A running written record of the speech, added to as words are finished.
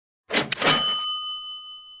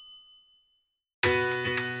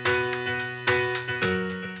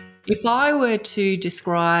If I were to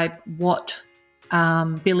describe what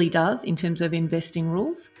Billy does in terms of investing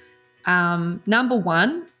rules, number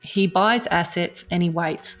one, he buys assets and he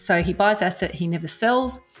waits. So he buys asset, he never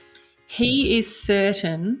sells. He is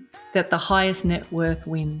certain that the highest net worth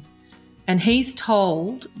wins. And he's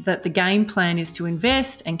told that the game plan is to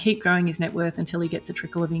invest and keep growing his net worth until he gets a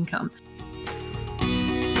trickle of income.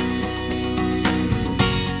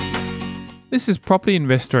 This is Property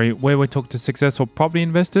Investory, where we talk to successful property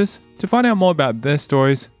investors to find out more about their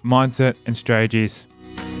stories, mindset, and strategies.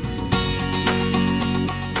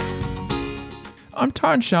 I'm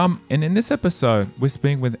Tyron Shum, and in this episode, we're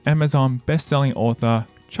speaking with Amazon best-selling author,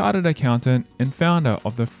 chartered accountant, and founder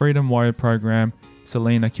of the Freedom Warrior program,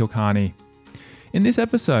 Selena Kilcarney. In this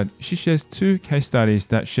episode, she shares 2 case studies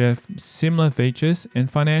that share similar features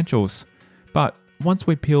and financials. But once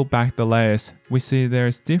we peel back the layers, we see there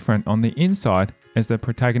is different on the inside as the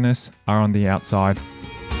protagonists are on the outside.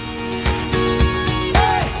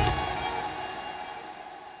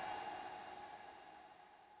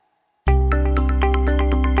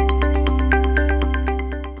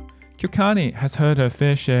 Kilcarney has heard her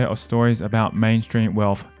fair share of stories about mainstream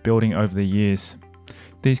wealth building over the years.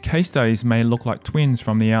 These case studies may look like twins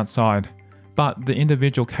from the outside, but the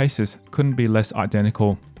individual cases couldn't be less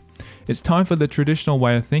identical. It's time for the traditional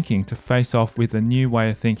way of thinking to face off with a new way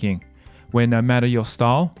of thinking, where no matter your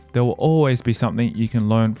style, there will always be something you can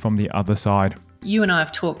learn from the other side. You and I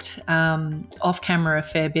have talked off camera a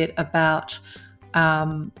fair bit about,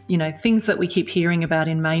 things that we keep hearing about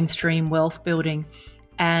in mainstream wealth building.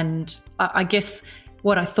 And I guess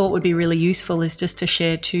what I thought would be really useful is just to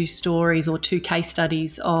share 2 stories or 2 case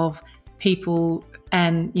studies of people,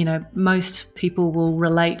 and, most people will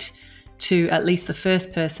relate to at least the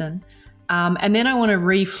first person. And then I want to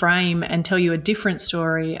reframe and tell you a different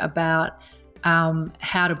story about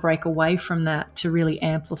how to break away from that to really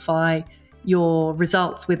amplify your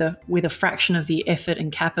results with a fraction of the effort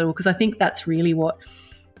and capital, because I think that's really what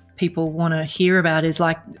people want to hear about is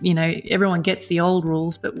everyone gets the old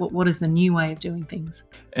rules, but what is the new way of doing things?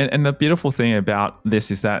 And the beautiful thing about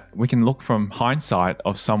this is that we can look from hindsight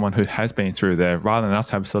of someone who has been through there, rather than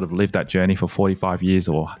us have sort of lived that journey for 45 years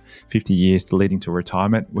or 50 years leading to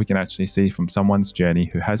retirement. We can actually see from someone's journey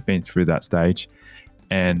who has been through that stage,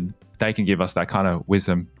 and they can give us that kind of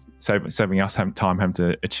wisdom, saving us time having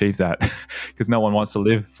to achieve that, because no one wants to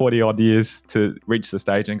live 40 odd years to reach the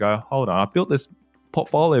stage and go, hold on, I built this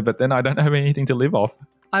portfolio, but then I don't have anything to live off.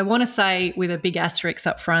 I want to say with a big asterisk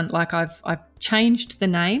up front, I've changed the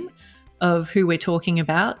name of who we're talking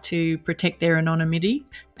about to protect their anonymity.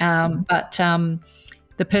 But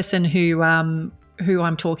the person who I'm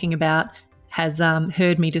talking about has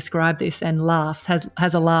heard me describe this and laughs,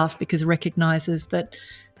 has a laugh because recognises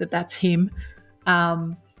that's him.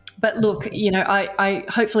 But look, I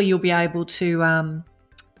hopefully you'll be able to,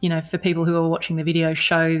 for people who are watching the video,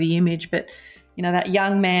 show the image, but that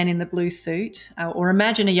young man in the blue suit, or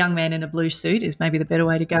imagine a young man in a blue suit is maybe the better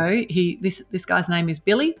way to go. This guy's name is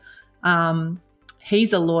Billy.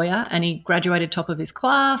 He's a lawyer and he graduated top of his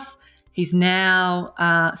class. He's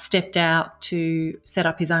now stepped out to set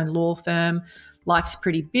up his own law firm. Life's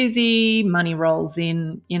pretty busy. Money rolls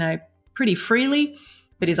in, pretty freely,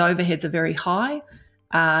 but his overheads are very high.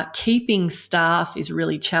 Keeping staff is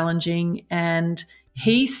really challenging, and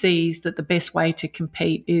he sees that the best way to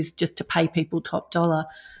compete is just to pay people top dollar.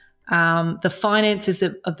 The finances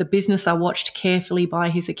of the business are watched carefully by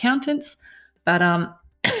his accountants, but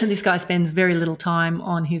this guy spends very little time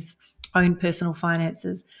on his own personal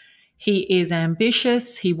finances. He is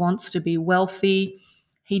ambitious. He wants to be wealthy.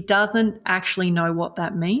 He doesn't actually know what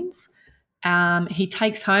that means. He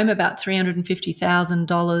takes home about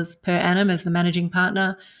 $350,000 per annum as the managing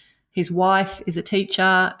partner. His wife is a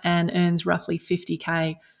teacher and earns roughly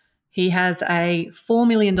 $50K. He has a $4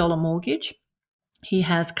 million mortgage. He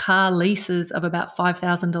has car leases of about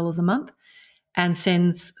 $5,000 a month and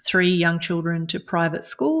sends 3 young children to private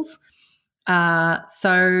schools.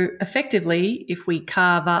 So effectively, if we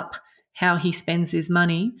carve up how he spends his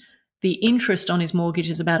money, the interest on his mortgage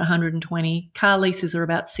is about $120, car leases are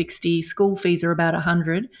about $60, school fees are about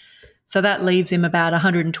 $100. So that leaves him about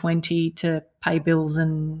 $120 to pay bills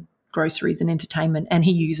and groceries and entertainment, and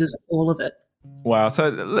he uses all of it. Wow.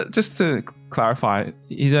 So just to clarify,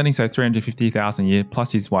 he's earning, say, $350,000 a year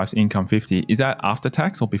plus his wife's income $50. Is that after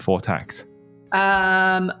tax or before tax?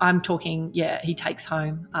 I'm talking, he takes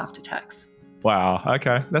home after tax. Wow.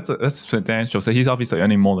 Okay. That's substantial. So he's obviously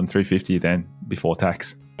earning more than $350 then before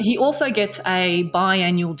tax. He also gets a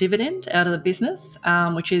biannual dividend out of the business,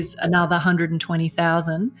 which is another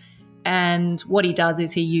 $120,000. And what he does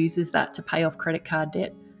is he uses that to pay off credit card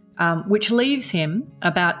debt. which leaves him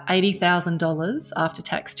about $80,000 after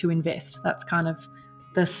tax to invest. That's kind of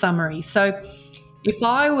the summary. So if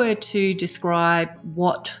I were to describe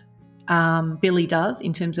what Billy does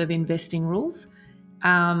in terms of investing rules,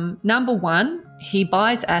 number one, he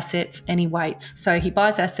buys assets and he waits. So he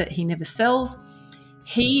buys asset, he never sells.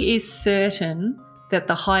 He is certain that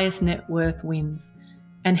the highest net worth wins.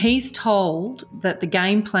 And he's told that the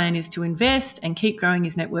game plan is to invest and keep growing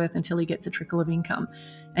his net worth until he gets a trickle of income.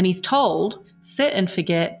 And he's told, set and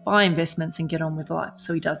forget, buy investments and get on with life.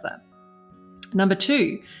 So he does that. Number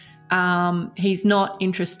two, he's not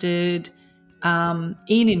interested in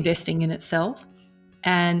investing in itself.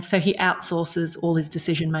 And so he outsources all his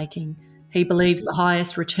decision making. He believes the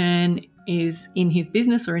highest return is in his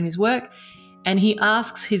business or in his work. And he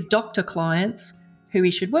asks his doctor clients who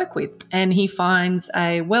he should work with. And he finds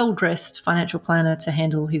a well-dressed financial planner to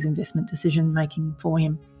handle his investment decision making for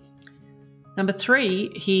him. Number three,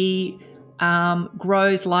 he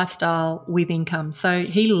grows lifestyle with income. So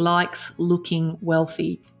he likes looking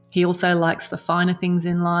wealthy. He also likes the finer things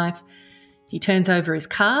in life. He turns over his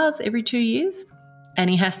cars every 2 years and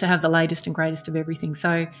he has to have the latest and greatest of everything.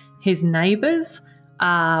 So his neighbours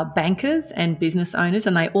are bankers and business owners,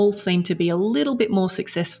 and they all seem to be a little bit more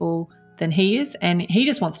successful than he is, and he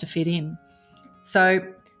just wants to fit in. So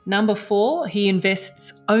number four, he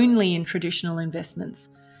invests only in traditional investments.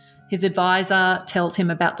 His advisor tells him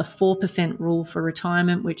about the 4% rule for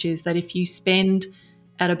retirement, which is that if you spend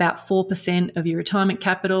at about 4% of your retirement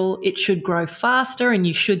capital, it should grow faster and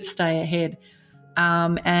you should stay ahead.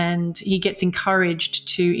 And he gets encouraged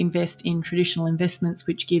to invest in traditional investments,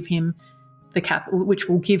 which give him the capital, which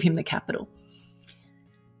will give him the capital.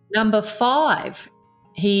 Number five,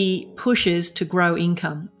 he pushes to grow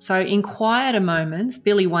income. So in quieter moments,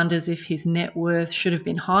 Billy wonders if his net worth should have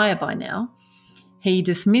been higher by now. He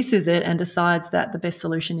dismisses it and decides that the best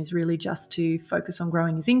solution is really just to focus on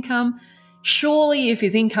growing his income. Surely if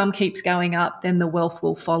his income keeps going up, then the wealth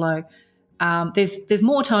will follow. There's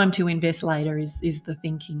more time to invest later is the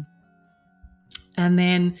thinking. And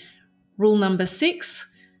then rule number six,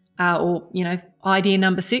 idea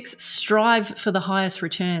number six, strive for the highest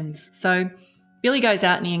returns. So Billy goes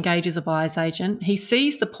out and he engages a buyer's agent. He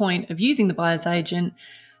sees the point of using the buyer's agent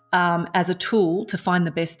as a tool to find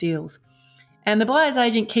the best deals. And the buyer's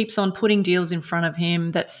agent keeps on putting deals in front of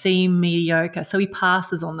him that seem mediocre, so he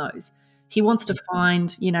passes on those. He wants to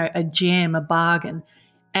find, a gem, a bargain,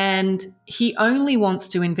 and he only wants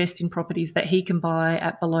to invest in properties that he can buy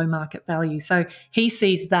at below market value. So he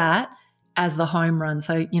sees that as the home run.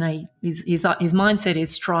 So, his mindset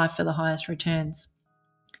is strive for the highest returns.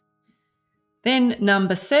 Then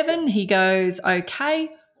number seven, he goes,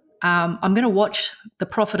 okay, I'm going to watch the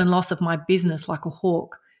profit and loss of my business like a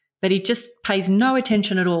hawk. But he just pays no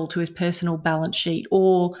attention at all to his personal balance sheet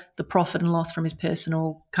or the profit and loss from his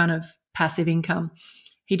personal kind of passive income.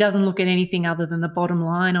 He doesn't look at anything other than the bottom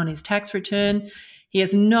line on his tax return. He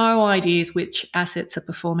has no ideas which assets are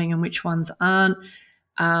performing and which ones aren't.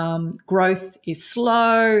 Growth is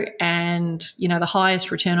slow and, the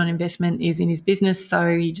highest return on investment is in his business,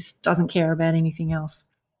 so he just doesn't care about anything else.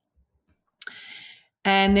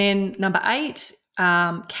 And then number eight,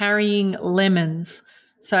 carrying lemons.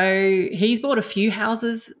 So he's bought a few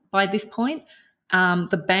houses by this point.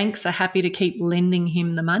 The banks are happy to keep lending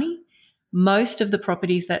him the money. Most of the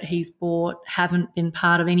properties that he's bought haven't been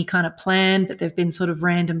part of any kind of plan, but they've been sort of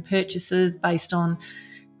random purchases based on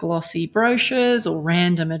glossy brochures or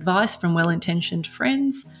random advice from well-intentioned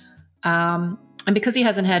friends. And because he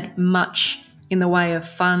hasn't had much in the way of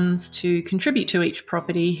funds to contribute to each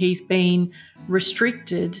property, he's been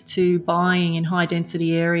restricted to buying in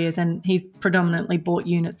high-density areas, and he's predominantly bought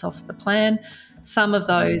units off the plan. Some of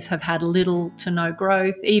those have had little to no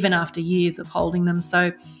growth, even after years of holding them.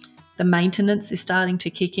 So the maintenance is starting to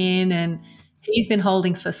kick in, and he's been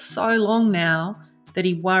holding for so long now that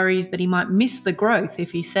he worries that he might miss the growth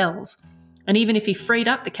if he sells. And even if he freed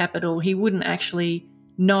up the capital, he wouldn't actually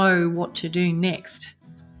know what to do next.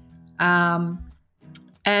 And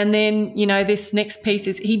then, this next piece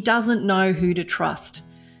is he doesn't know who to trust.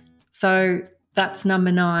 So that's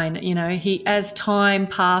number nine. As time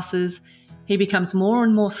passes, he becomes more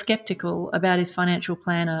and more skeptical about his financial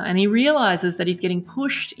planner, and he realizes that he's getting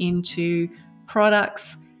pushed into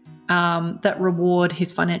products that reward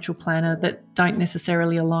his financial planner that don't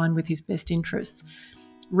necessarily align with his best interests.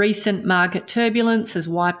 Recent market turbulence has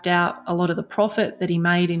wiped out a lot of the profit that he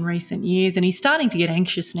made in recent years, and he's starting to get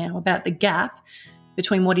anxious now about the gap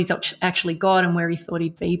between what he's actually got and where he thought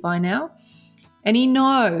he'd be by now. And he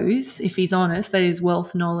knows, if he's honest, that his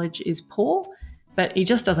wealth knowledge is poor, but he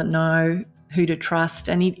just doesn't know who to trust,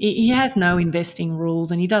 and he has no investing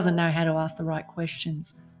rules, and he doesn't know how to ask the right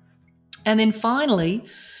questions. And then finally,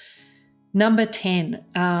 number 10,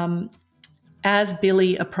 as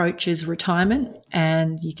Billy approaches retirement,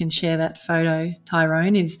 and you can share that photo,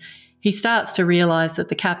 Tyrone, is he starts to realise that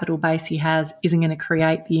the capital base he has isn't going to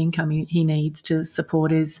create the income he needs to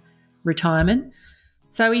support his retirement.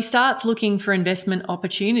 So he starts looking for investment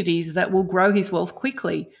opportunities that will grow his wealth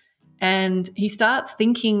quickly. And he starts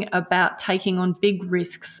thinking about taking on big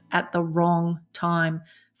risks at the wrong time.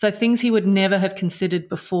 So things he would never have considered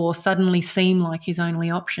before suddenly seem like his only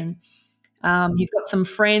option. He's got some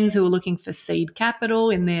friends who are looking for seed capital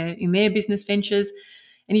in their business ventures,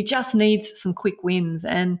 and he just needs some quick wins.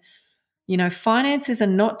 And, finances are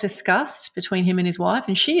not discussed between him and his wife,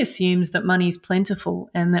 and she assumes that money is plentiful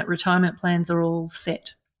and that retirement plans are all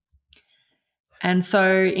set. And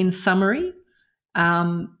so in summary,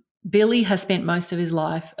 Billy has spent most of his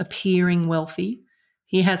life appearing wealthy.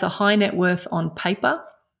 He has a high net worth on paper,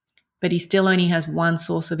 but he still only has one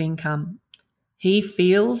source of income. He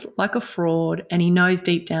feels like a fraud, and he knows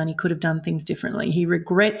deep down he could have done things differently. He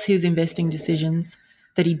regrets his investing decisions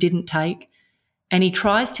that he didn't take, and he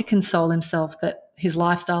tries to console himself that his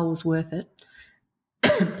lifestyle was worth it.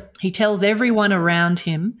 He tells everyone around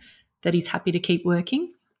him that he's happy to keep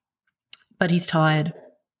working, but he's tired.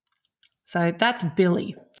 So that's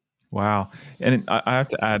Billy. Wow. And I have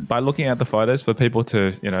to add, by looking at the photos for people to,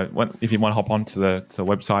 if you want to hop onto the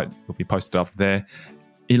website, it'll be posted up there.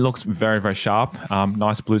 He looks very, very sharp,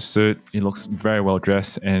 nice blue suit. He looks very well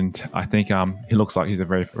dressed. And I think he looks like he's a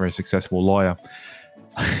very, very successful lawyer.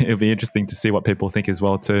 It'll be interesting to see what people think as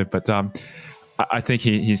well too. But I think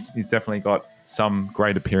he's definitely got some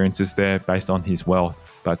great appearances there based on his wealth.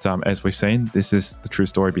 But as we've seen, this is the true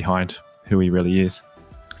story behind who he really is.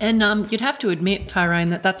 And you'd have to admit, Tyrone,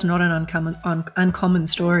 that that's not an uncommon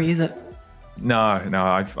story, is it? No.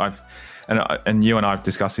 And you and I have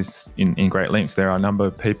discussed this in great lengths. There are a number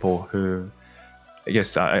of people who, I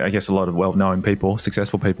guess a lot of well-known people,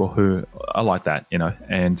 successful people who are like that,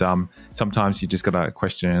 And sometimes you just got to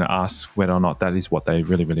question and ask whether or not that is what they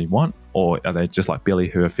really, really want, or are they just like Billy,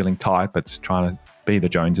 who are feeling tired but just trying to be the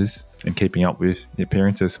Joneses and keeping up with the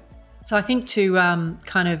appearances. So I think to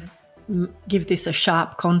kind of give this a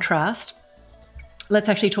sharp contrast, let's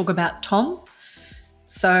actually talk about Tom.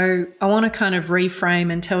 So I want to kind of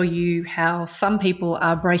reframe and tell you how some people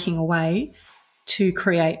are breaking away to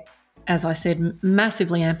create, as I said,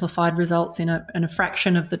 massively amplified results in a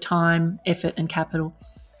fraction of the time, effort and capital.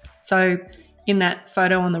 So in that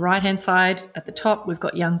photo on the right-hand side at the top, we've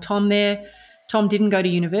got young Tom there. Tom didn't go to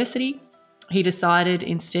university. He decided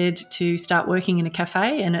instead to start working in a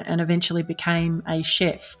cafe and eventually became a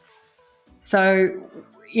chef. So,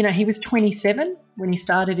 he was 27 when he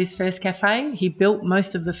started his first cafe. He built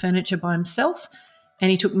most of the furniture by himself, and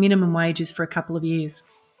he took minimum wages for a couple of years.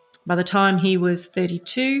 By the time he was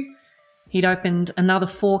 32, he'd opened another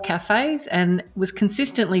 4 cafes and was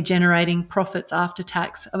consistently generating profits after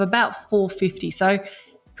tax of about $450. So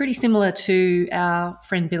pretty similar to our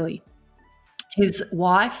friend Billy. His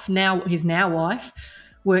wife, his wife,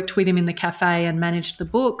 worked with him in the cafe and managed the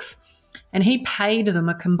books. And he paid them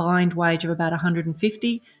a combined wage of about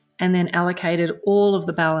 $150 and then allocated all of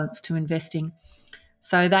the balance to investing.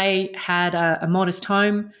 So they had a modest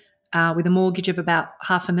home with a mortgage of about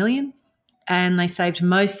 $500,000, and they saved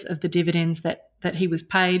most of the dividends that he was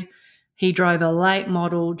paid. He drove a late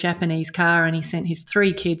model Japanese car, and he sent his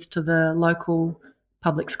 3 kids to the local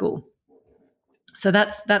public school. So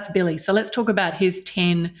that's Billy. So let's talk about his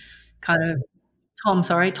 10 kind of Tom.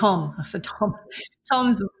 I said Tom.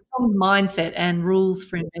 Tom's mindset and rules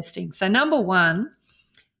for investing. So number 1,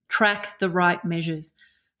 track the right measures.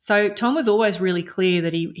 So Tom was always really clear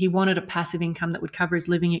that he wanted a passive income that would cover his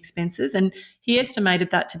living expenses, and he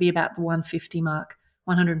estimated that to be about the 150 mark,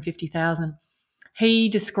 150,000. He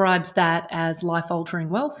describes that as life-altering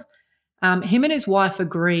wealth. Him and his wife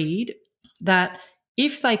agreed that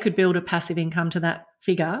if they could build a passive income to that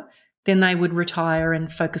figure, then they would retire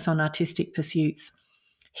and focus on artistic pursuits.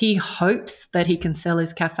 He hopes that he can sell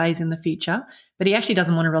his cafes in the future, but he actually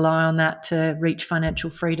doesn't want to rely on that to reach financial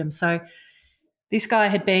freedom. So this guy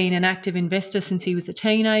had been an active investor since he was a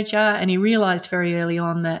teenager, and he realised very early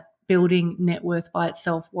on that building net worth by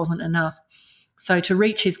itself wasn't enough. So to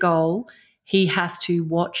reach his goal, he has to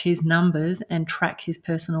watch his numbers and track his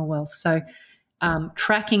personal wealth. So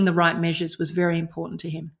tracking the right measures was very important to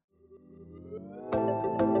him.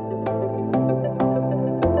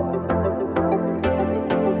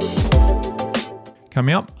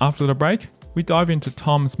 Coming up after the break, we dive into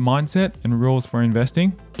Tom's mindset and rules for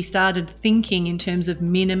investing. He started thinking in terms of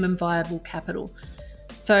minimum viable capital.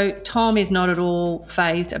 So Tom is not at all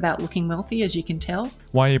phased about looking wealthy, as you can tell.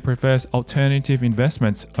 Why he prefers alternative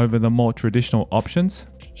investments over the more traditional options.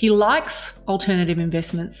 He likes alternative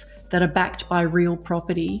investments that are backed by real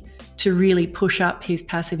property to really push up his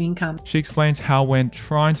passive income. She explains how when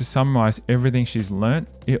trying to summarize everything she's learnt,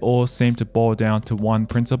 it all seemed to boil down to one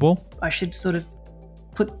principle. I should sort of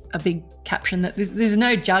put a big caption that there's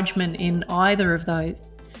no judgment in either of those.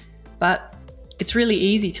 But it's really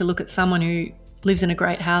easy to look at someone who lives in a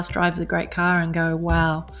great house, drives a great car and go,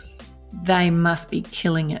 wow, they must be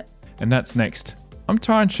killing it. And that's next. I'm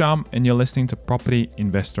Tyron Shum and you're listening to Property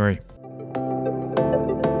Investory.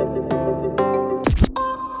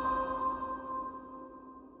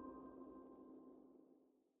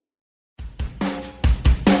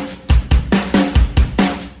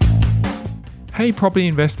 Hey property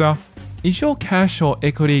investor, is your cash or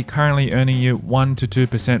equity currently earning you 1 to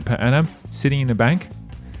 2% per annum sitting in the bank?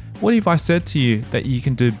 What if I said to you that you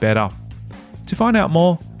can do better? To find out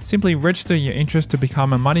more, simply register your interest to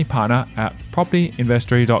become a money partner at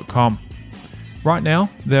propertyinvestory.com. Right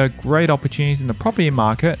now, there are great opportunities in the property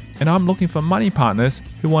market and I'm looking for money partners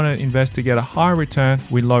who want to invest to get a high return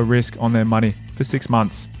with low risk on their money for 6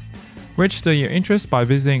 months. Register your interest by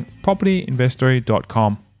visiting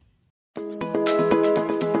propertyinvestory.com.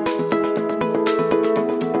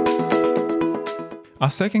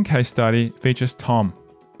 Our second case study features Tom,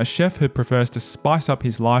 a chef who prefers to spice up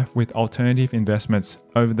his life with alternative investments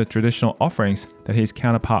over the traditional offerings that his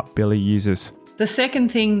counterpart Billy uses. The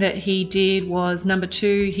second thing that he did was, number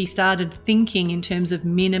 2, he started thinking in terms of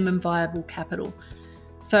minimum viable capital.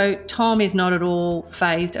 So Tom is not at all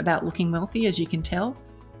phased about looking wealthy, as you can tell.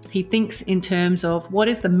 He thinks in terms of what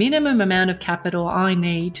is the minimum amount of capital I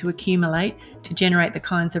need to accumulate to generate the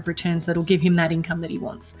kinds of returns that will give him that income that he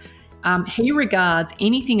wants. He regards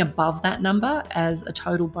anything above that number as a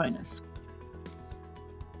total bonus.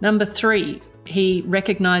 Number 3, he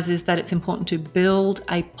recognises that it's important to build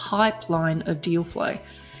a pipeline of deal flow.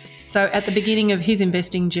 So at the beginning of his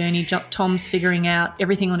investing journey, Tom's figuring out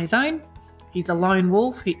everything on his own. He's a lone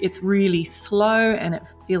wolf. It's really slow and it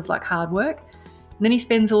feels like hard work. And then he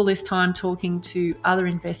spends all this time talking to other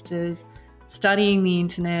investors, studying the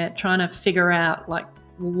internet, trying to figure out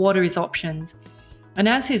what are his options. And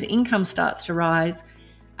as his income starts to rise,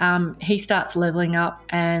 he starts leveling up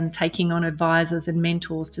and taking on advisors and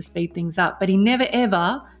mentors to speed things up. But he never,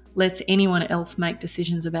 ever lets anyone else make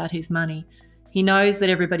decisions about his money. He knows that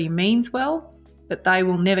everybody means well, but they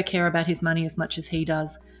will never care about his money as much as he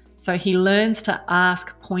does. So he learns to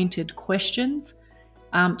ask pointed questions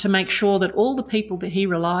to make sure that all the people that he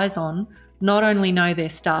relies on not only know their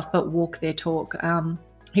stuff, but walk their talk.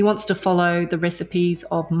 He wants to follow the recipes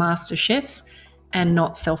of master chefs and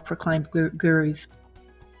not self-proclaimed gurus.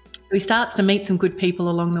 He starts to meet some good people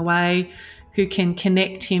along the way who can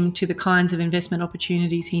connect him to the kinds of investment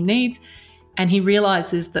opportunities he needs, and he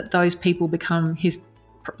realises that those people become his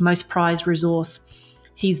most prized resource.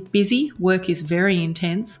 He's busy, work is very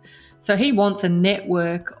intense, so he wants a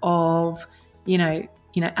network of,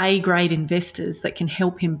 A-grade investors that can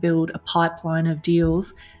help him build a pipeline of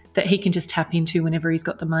deals that he can just tap into whenever he's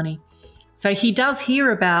got the money. So he does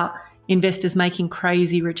hear about investors making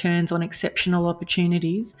crazy returns on exceptional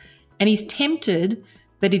opportunities, and he's tempted,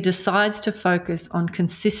 but he decides to focus on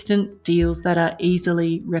consistent deals that are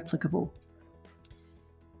easily replicable.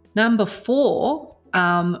 Number 4,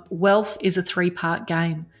 wealth is a 3-part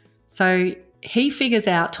game. So Tom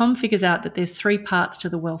figures out that there's 3 parts to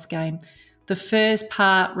the wealth game. The first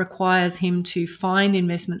part requires him to find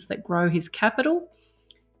investments that grow his capital.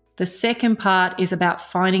 The second part is about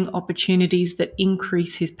finding opportunities that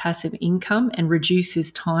increase his passive income and reduce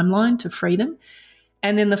his timeline to freedom.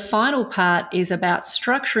 And then the final part is about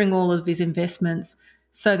structuring all of his investments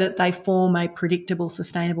so that they form a predictable,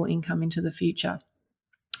 sustainable income into the future.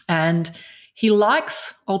 And he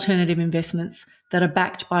likes alternative investments that are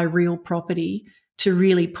backed by real property to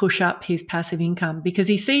really push up his passive income, because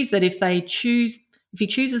he sees that if he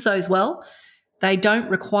chooses those well, they don't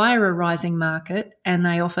require a rising market and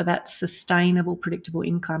they offer that sustainable, predictable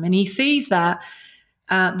income. And he sees that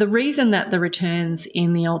the reason that the returns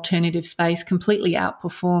in the alternative space completely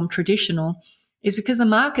outperform traditional is because the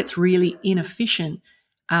market's really inefficient.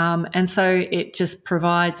 And so it just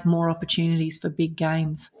provides more opportunities for big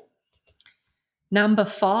gains. Number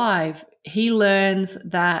 5, he learns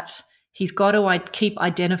that he's got to keep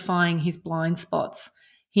identifying his blind spots.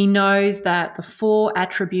 He knows that the 4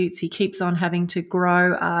 attributes he keeps on having to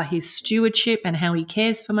grow are his stewardship and how he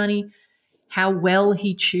cares for money, how well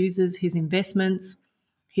he chooses his investments,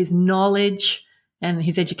 his knowledge and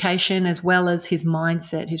his education, as well as his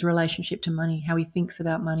mindset, his relationship to money, how he thinks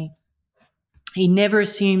about money. He never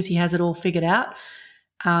assumes he has it all figured out.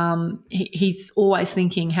 He's always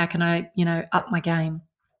thinking, how can I, up my game?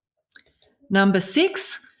 Number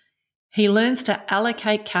 6, he learns to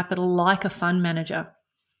allocate capital like a fund manager.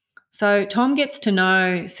 So Tom gets to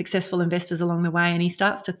know successful investors along the way, and he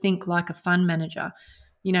starts to think like a fund manager.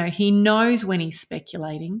 He knows when he's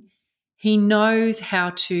speculating. He knows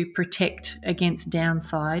how to protect against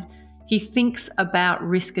downside. He thinks about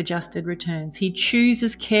risk-adjusted returns. He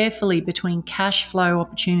chooses carefully between cash flow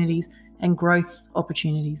opportunities and growth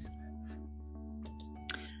opportunities.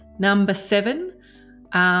 Number 7,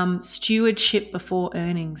 stewardship before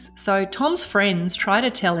earnings. So Tom's friends try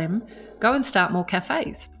to tell him, go and start more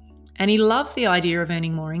cafes. And he loves the idea of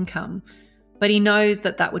earning more income, but he knows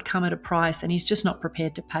that would come at a price, and he's just not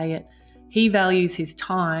prepared to pay it. He values his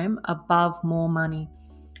time above more money.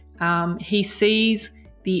 He sees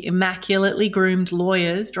the immaculately groomed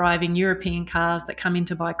lawyers driving European cars that come in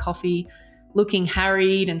to buy coffee, looking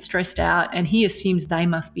harried and stressed out, and he assumes they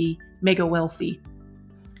must be mega wealthy.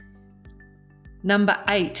 Number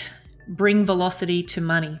 8, bring velocity to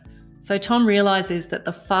money. So Tom realizes that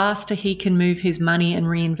the faster he can move his money and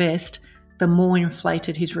reinvest, the more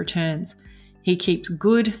inflated his returns. He keeps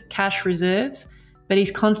good cash reserves, but he's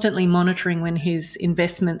constantly monitoring when his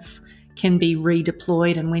investments can be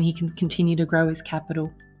redeployed and when he can continue to grow his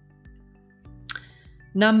capital.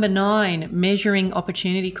 Number 9, measuring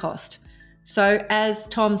opportunity cost. So as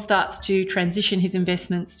Tom starts to transition his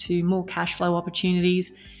investments to more cash flow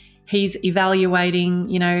opportunities, he's evaluating,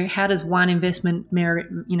 how does one investment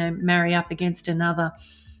marry up against another.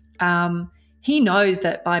 He knows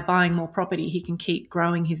that by buying more property, he can keep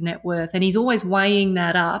growing his net worth, and he's always weighing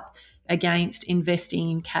that up against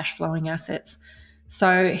investing in cash flowing assets.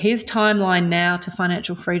 So his timeline now to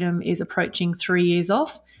financial freedom is approaching 3 years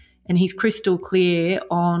off, and he's crystal clear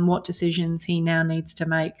on what decisions he now needs to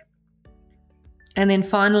make. And then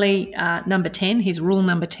finally, number 10, his rule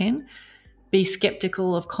number 10, be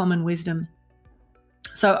skeptical of common wisdom.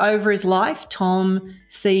 So over his life, Tom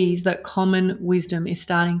sees that common wisdom is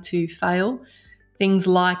starting to fail. Things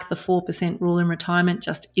like the 4% rule in retirement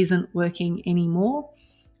just isn't working anymore.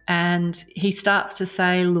 And he starts to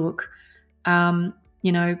say, look, I've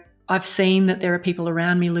seen that there are people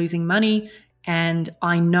around me losing money, and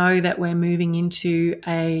I know that we're moving into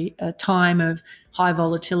a time of high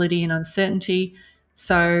volatility and uncertainty.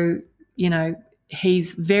 So,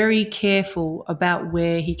 he's very careful about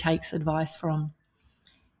where he takes advice from.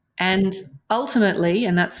 And ultimately,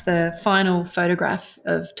 and that's the final photograph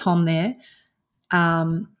of Tom there,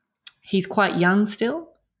 he's quite young still.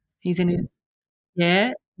 He's in his,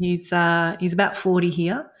 he's about 40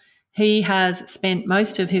 here. He has spent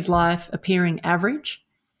most of his life appearing average.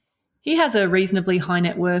 He has a reasonably high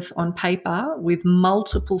net worth on paper with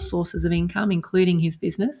multiple sources of income, including his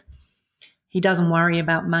business. He doesn't worry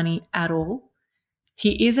about money at all.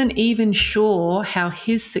 He isn't even sure how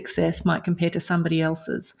his success might compare to somebody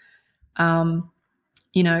else's. The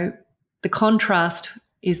contrast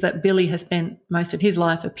is that Billy has spent most of his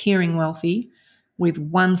life appearing wealthy with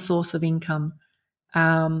one source of income.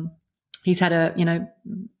 He's had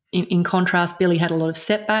in contrast, Billy had a lot of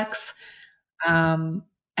setbacks.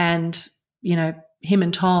 And, him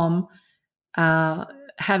and Tom,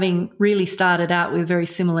 having really started out with very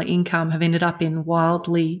similar income, have ended up in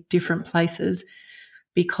wildly different places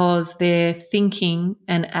because their thinking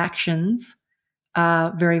and actions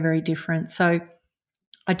are very, very different. So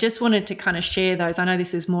I just wanted to kind of share those. I know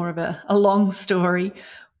this is more of a long story,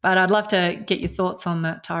 but I'd love to get your thoughts on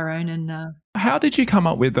that, Tyrone. And how did you come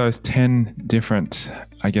up with those 10 different,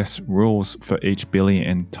 rules for each Billy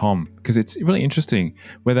and Tom? Because it's really interesting.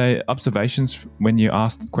 Were they observations when you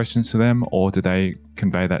asked questions to them, or did they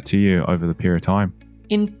convey that to you over the period of time?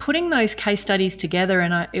 In putting those case studies together,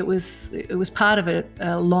 and it was part of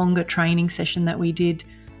a longer training session that we did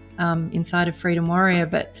inside of Freedom Warrior,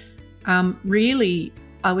 but really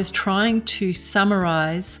I was trying to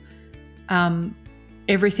summarize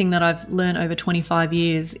everything that I've learned over 25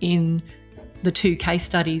 years in the 2 case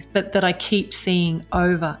studies, but that I keep seeing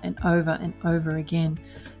over and over and over again.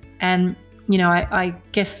 And, I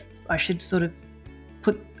guess I should sort of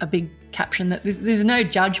put a big caption that there's no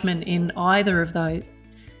judgment in either of those.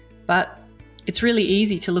 But it's really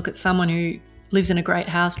easy to look at someone who lives in a great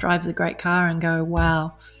house, drives a great car, and go,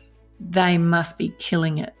 wow, they must be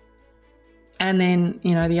killing it. And then,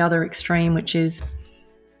 the other extreme, which is,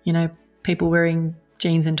 people wearing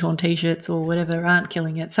jeans and torn T-shirts or whatever aren't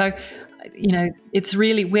killing it. So, it's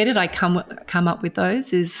really, where did I come up with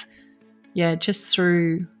those is, just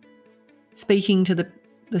through speaking to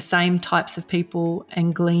the same types of people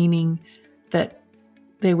and gleaning that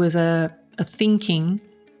there was a thinking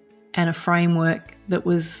and a framework that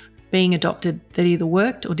was being adopted that either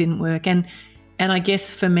worked or didn't work. And I guess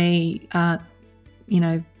for me,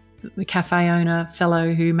 the cafe owner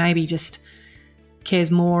fellow who maybe just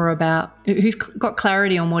cares more about, who's got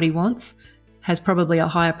clarity on what he wants, has probably a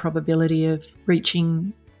higher probability of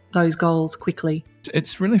reaching those goals quickly.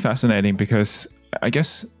 It's really fascinating because I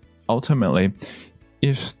guess ultimately,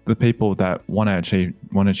 if the people that want to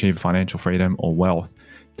achieve financial freedom or wealth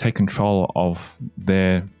take control of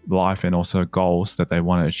their life and also goals that they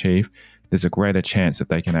want to achieve, there's a greater chance that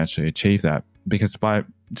they can actually achieve that. Because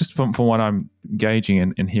from what I'm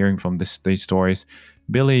gauging and hearing from these stories,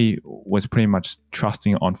 Billy was pretty much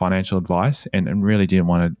trusting on financial advice and really didn't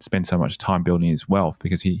want to spend so much time building his wealth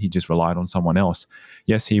because he just relied on someone else.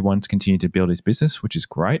 Yes, he wanted to continue to build his business, which is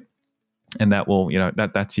great. And that will,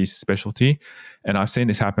 that's his specialty. And I've seen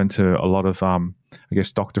this happen to a lot of,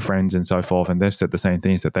 doctor friends and so forth. And they've said the same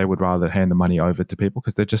things, that they would rather hand the money over to people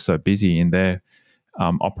because they're just so busy in their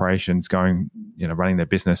operations, running their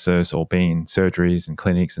businesses or being in surgeries and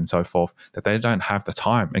clinics and so forth, that they don't have the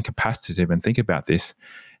time and capacity to even think about this.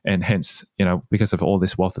 And hence, because of all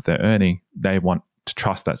this wealth that they're earning, they want to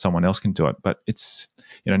trust that someone else can do it. But it's,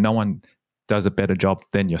 no one does a better job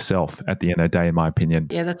than yourself at the end of the day, in my opinion.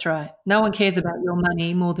 Yeah, that's right. No one cares about your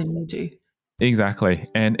money more than you do. Exactly.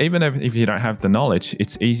 And even if you don't have the knowledge,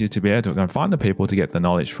 it's easy to be able to go and find the people to get the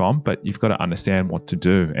knowledge from, but you've got to understand what to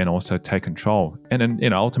do and also take control. And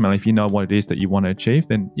then, ultimately, if you know what it is that you want to achieve,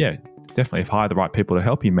 then yeah, definitely hire the right people to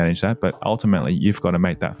help you manage that. But ultimately, you've got to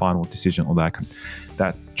make that final decision or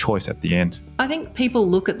that choice at the end. I think people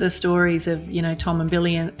look at the stories of, Tom and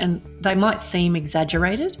Billy and they might seem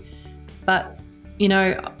exaggerated, but,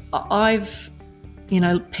 I've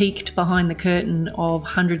peeked behind the curtain of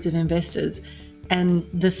hundreds of investors, and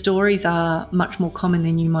the stories are much more common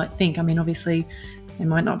than you might think. I mean, obviously, there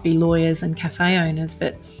might not be lawyers and cafe owners,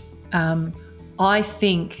 but I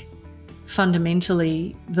think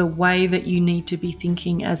fundamentally the way that you need to be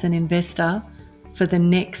thinking as an investor for the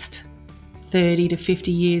next 30 to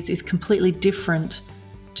 50 years is completely different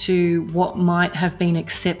to what might have been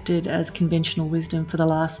accepted as conventional wisdom for the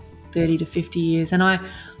last 30 to 50 years. And I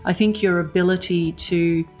think your ability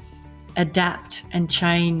to adapt and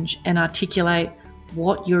change and articulate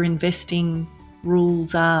what your investing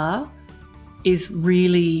rules are is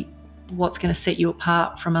really what's going to set you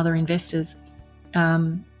apart from other investors.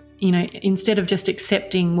 Instead of just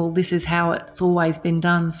accepting, well, this is how it's always been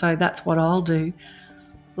done, so that's what I'll do.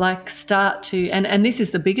 Start to, and this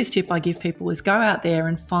is the biggest tip I give people, is go out there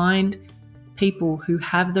and find people who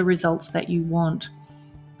have the results that you want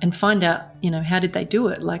and find out, how did they do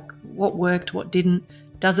it? What worked, what didn't?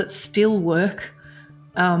 Does it still work?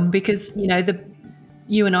 Because,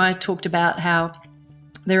 you and I talked about how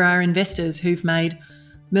there are investors who've made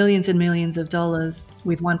millions and millions of dollars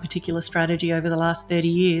with one particular strategy over the last 30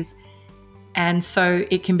 years. And so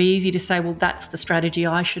it can be easy to say, well, that's the strategy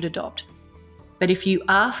I should adopt. But if you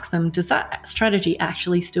ask them, does that strategy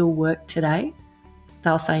actually still work today?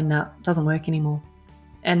 They'll say, no, it doesn't work anymore.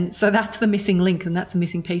 And so that's the missing link, and that's the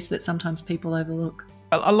missing piece that sometimes people overlook.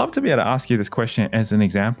 I'd love to be able to ask you this question as an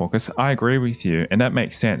example, because I agree with you, and that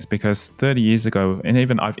makes sense because 30 years ago, and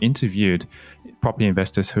even I've interviewed property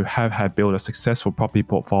investors who have built a successful property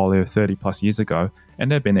portfolio 30 plus years ago,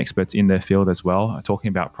 and they've been experts in their field as well, talking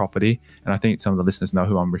about property. And I think some of the listeners know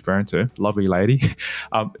who I'm referring to, lovely lady.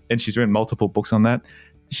 And she's written multiple books on that.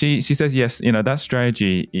 She says, yes, that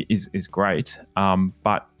strategy is great,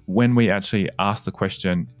 but when we actually ask the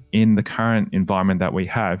question in the current environment that we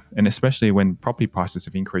have, and especially when property prices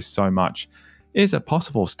have increased so much, is it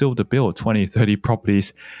possible still to build 20, 30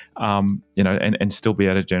 properties, and still be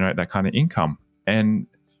able to generate that kind of income? And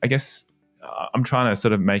I guess I'm trying to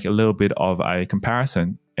sort of make a little bit of a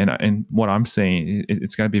comparison. And what I'm seeing,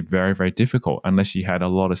 it's going to be very, very difficult unless you had a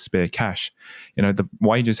lot of spare cash. The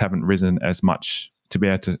wages haven't risen as much to be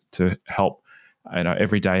able to help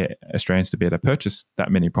everyday Australians to be able to purchase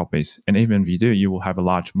that many properties. And even if you do, you will have a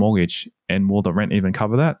large mortgage, and will the rent even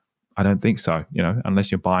cover that? I don't think so, unless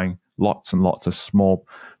you're buying lots and lots of small,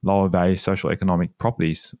 lower value social economic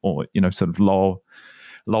properties, or, sort of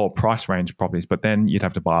lower price range properties, but then you'd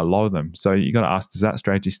have to buy a lot of them. So you got to ask, does that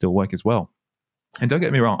strategy still work as well? And don't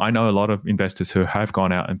get me wrong, I know a lot of investors who have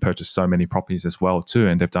gone out and purchased so many properties as well too,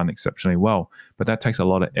 and they've done exceptionally well. But that takes a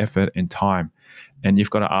lot of effort and time. And you've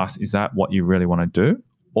got to ask, is that what you really want to do?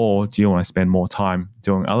 Or do you want to spend more time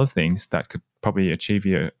doing other things that could probably achieve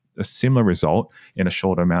you a similar result in a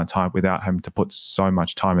shorter amount of time without having to put so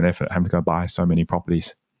much time and effort, having to go buy so many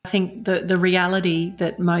properties? I think the reality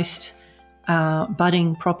that most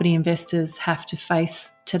budding property investors have to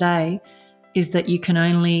face today is that you can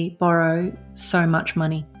only borrow so much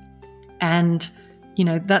money. And, you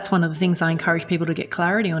know, that's one of the things I encourage people to get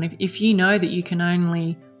clarity on. If you know that you can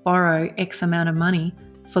only borrow X amount of money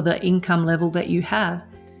for the income level that you have,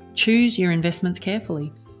 choose your investments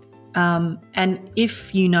carefully. And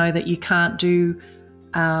if you know that you can't do,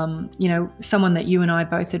 you know, someone that you and I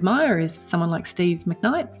both admire is someone like Steve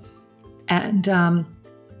McKnight. And,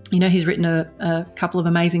 you know, he's written a couple of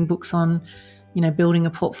amazing books on, you know, building a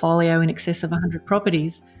portfolio in excess of 100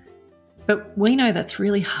 properties. But we know that's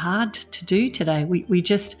really hard to do today. We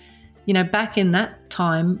just, you know, back in that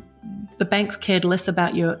time, the banks cared less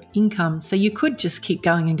about your income. So you could just keep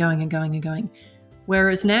going and going and going and going.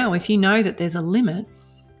 Whereas now, if you know that there's a limit,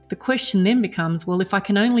 the question then becomes, well, if I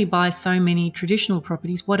can only buy so many traditional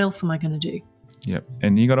properties, what else am I going to do? Yep.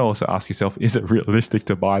 And you got to also ask yourself, is it realistic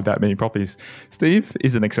to buy that many properties? Steve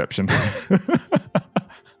is an exception.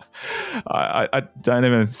 I don't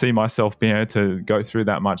even see myself being able to go through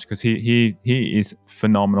that much because he is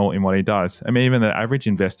phenomenal in what he does. I mean, even the average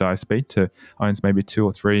investor I speak to owns maybe 2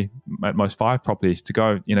 or 3, at most 5 properties. To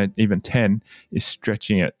go, you know, even 10 is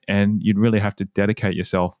stretching it, and you'd really have to dedicate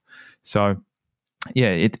yourself. So, yeah,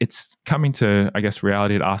 it's coming to, I guess,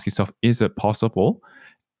 reality to ask yourself, is it possible?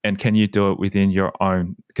 And can you do it within your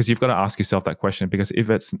own? Because you've got to ask yourself that question, because if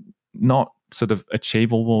it's not sort of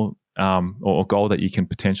achievable or a goal that you can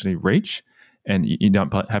potentially reach and you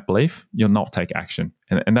don't have belief, you'll not take action.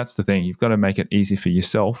 And that's the thing. You've got to make it easy for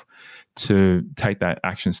yourself to take that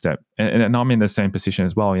action step. And I'm in the same position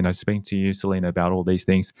as well, you know, speaking to you, Selena, about all these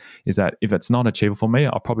things, is that if it's not achievable for me,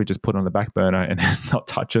 I'll probably just put it on the back burner and not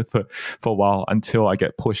touch it for a while until I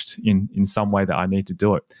get pushed in some way that I need to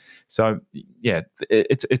do it. So yeah,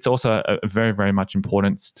 it's also a very, very much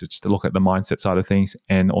important to look at the mindset side of things,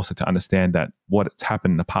 and also to understand that what's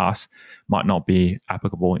happened in the past might not be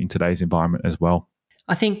applicable in today's environment as well.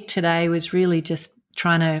 I think today was really just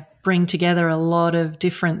trying to bring together a lot of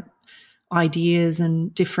different ideas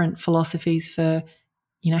and different philosophies for,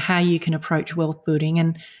 you know, how you can approach wealth building.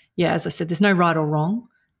 And yeah, as I said, there's no right or wrong.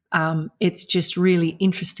 It's just really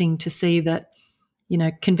interesting to see that, you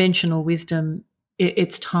know, conventional wisdom,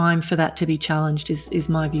 it's time for that to be challenged, is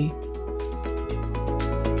my view.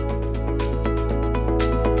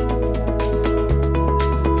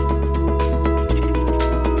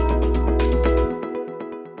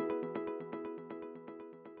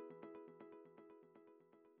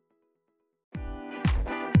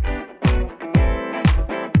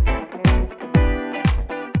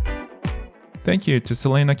 Thank you to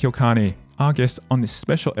Selena Kilcarney, our guest on this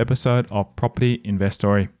special episode of Property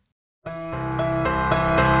Investory.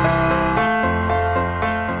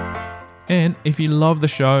 And if you love the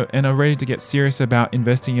show and are ready to get serious about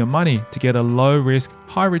investing your money to get a low risk,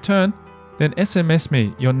 high return, then SMS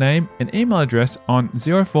me your name and email address on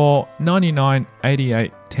 04 99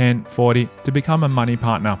 88 10 40 to become a money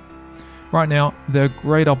partner. Right now, there are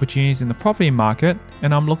great opportunities in the property market,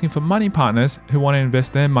 and I'm looking for money partners who want to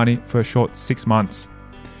invest their money for a short 6 months.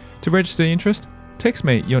 To register interest, text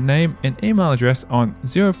me your name and email address on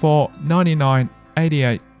 04 99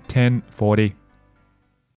 88 10 40.